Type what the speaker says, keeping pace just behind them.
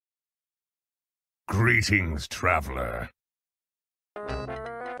Greetings, traveler.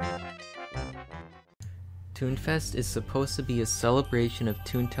 Toonfest is supposed to be a celebration of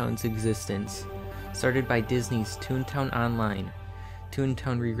Toontown's existence. Started by Disney's Toontown Online,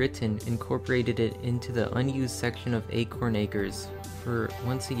 Toontown Rewritten incorporated it into the unused section of Acorn Acres for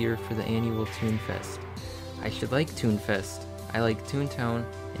once a year for the annual Toonfest. I should like Toonfest, I like Toontown,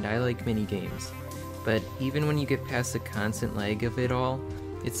 and I like minigames. But even when you get past the constant lag of it all,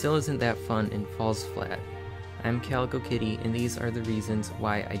 it still isn't that fun and falls flat. I'm Calico Kitty, and these are the reasons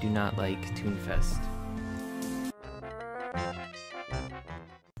why I do not like Toonfest.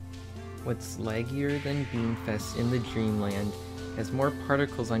 What's laggier than Beanfest in the Dreamland, has more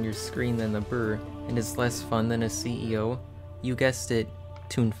particles on your screen than the Burr, and is less fun than a CEO? You guessed it,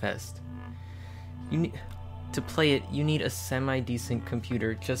 Toonfest. To play it, you need a semi-decent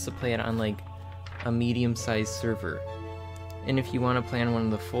computer just to play it on like a medium-sized server. And if you want to play on one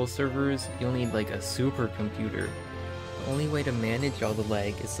of the full servers, you'll need like a supercomputer. The only way to manage all the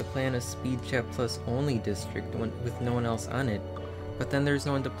lag is to play on a SpeedChat Plus only district with no one else on it. But then there's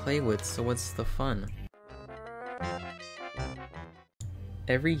no one to play with, so what's the fun?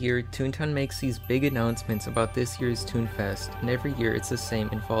 Every year, Toontown makes these big announcements about this year's Toonfest, and every year it's the same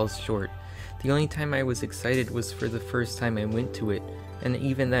and falls short. The only time I was excited was for the first time I went to it, and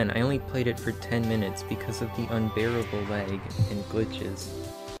even then I only played it for 10 minutes because of the unbearable lag and glitches.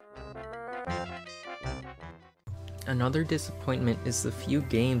 Another disappointment is the few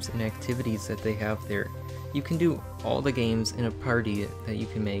games and activities that they have there. You can do all the games in a party that you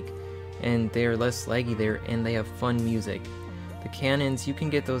can make, and they are less laggy there, and they have fun music. The cannons, you can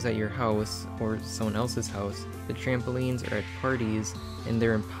get those at your house, or someone else's house. The trampolines are at parties, and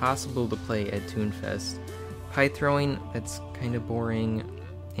they're impossible to play at Toonfest. Pie throwing, that's kinda boring,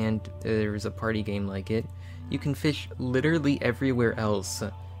 and there's a party game like it. You can fish literally everywhere else,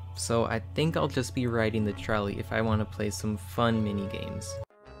 so I think I'll just be riding the trolley if I want to play some fun minigames.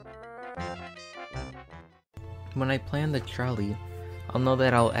 When I play on the trolley, I'll know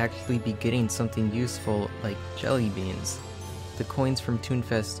that I'll actually be getting something useful like jelly beans. The coins from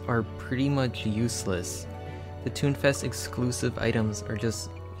Toonfest are pretty much useless. The Toonfest exclusive items are just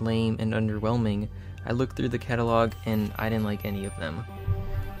lame and underwhelming. I looked through the catalog and I didn't like any of them.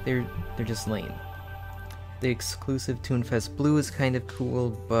 They're just lame. The exclusive Toonfest blue is kind of cool,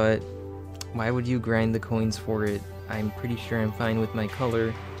 but why would you grind the coins for it? I'm pretty sure I'm fine with my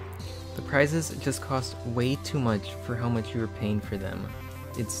color. The prizes just cost way too much for how much you were paying for them.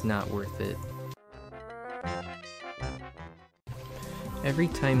 It's not worth it. Every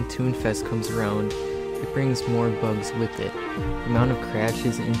time Toonfest comes around, it brings more bugs with it. The amount of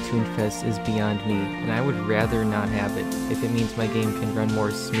crashes in Toonfest is beyond me, and I would rather not have it if it means my game can run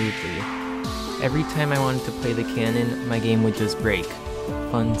more smoothly. Every time I wanted to play the cannon, my game would just break.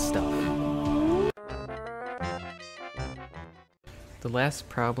 Fun stuff. The last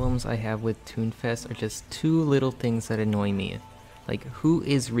problems I have with Toonfest are just two little things that annoy me. Like, who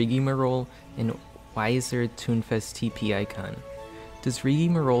is Rigmarole, and why is there a Toonfest TP icon? Does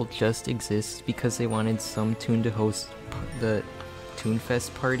Rigmarole just exist because they wanted some toon to host the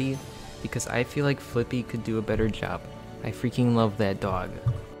Toonfest party? Because I feel like Flippy could do a better job. I freaking love that dog.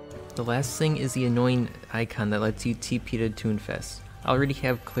 The last thing is the annoying icon that lets you TP to Toonfest. I already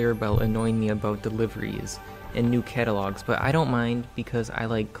have Clarabelle annoying me about deliveries and new catalogs, but I don't mind because I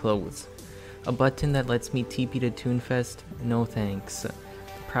like clothes. A button that lets me TP to Toonfest? No thanks. The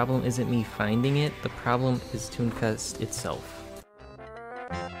problem isn't me finding it, the problem is Toonfest itself.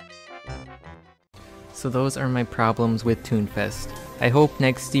 So those are my problems with Toonfest. I hope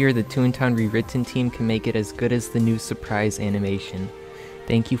next year the Toontown Rewritten team can make it as good as the new surprise animation.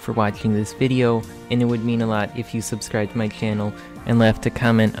 Thank you for watching this video, and it would mean a lot if you subscribe to my channel and left a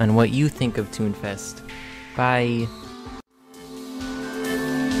comment on what you think of Toonfest. Bye!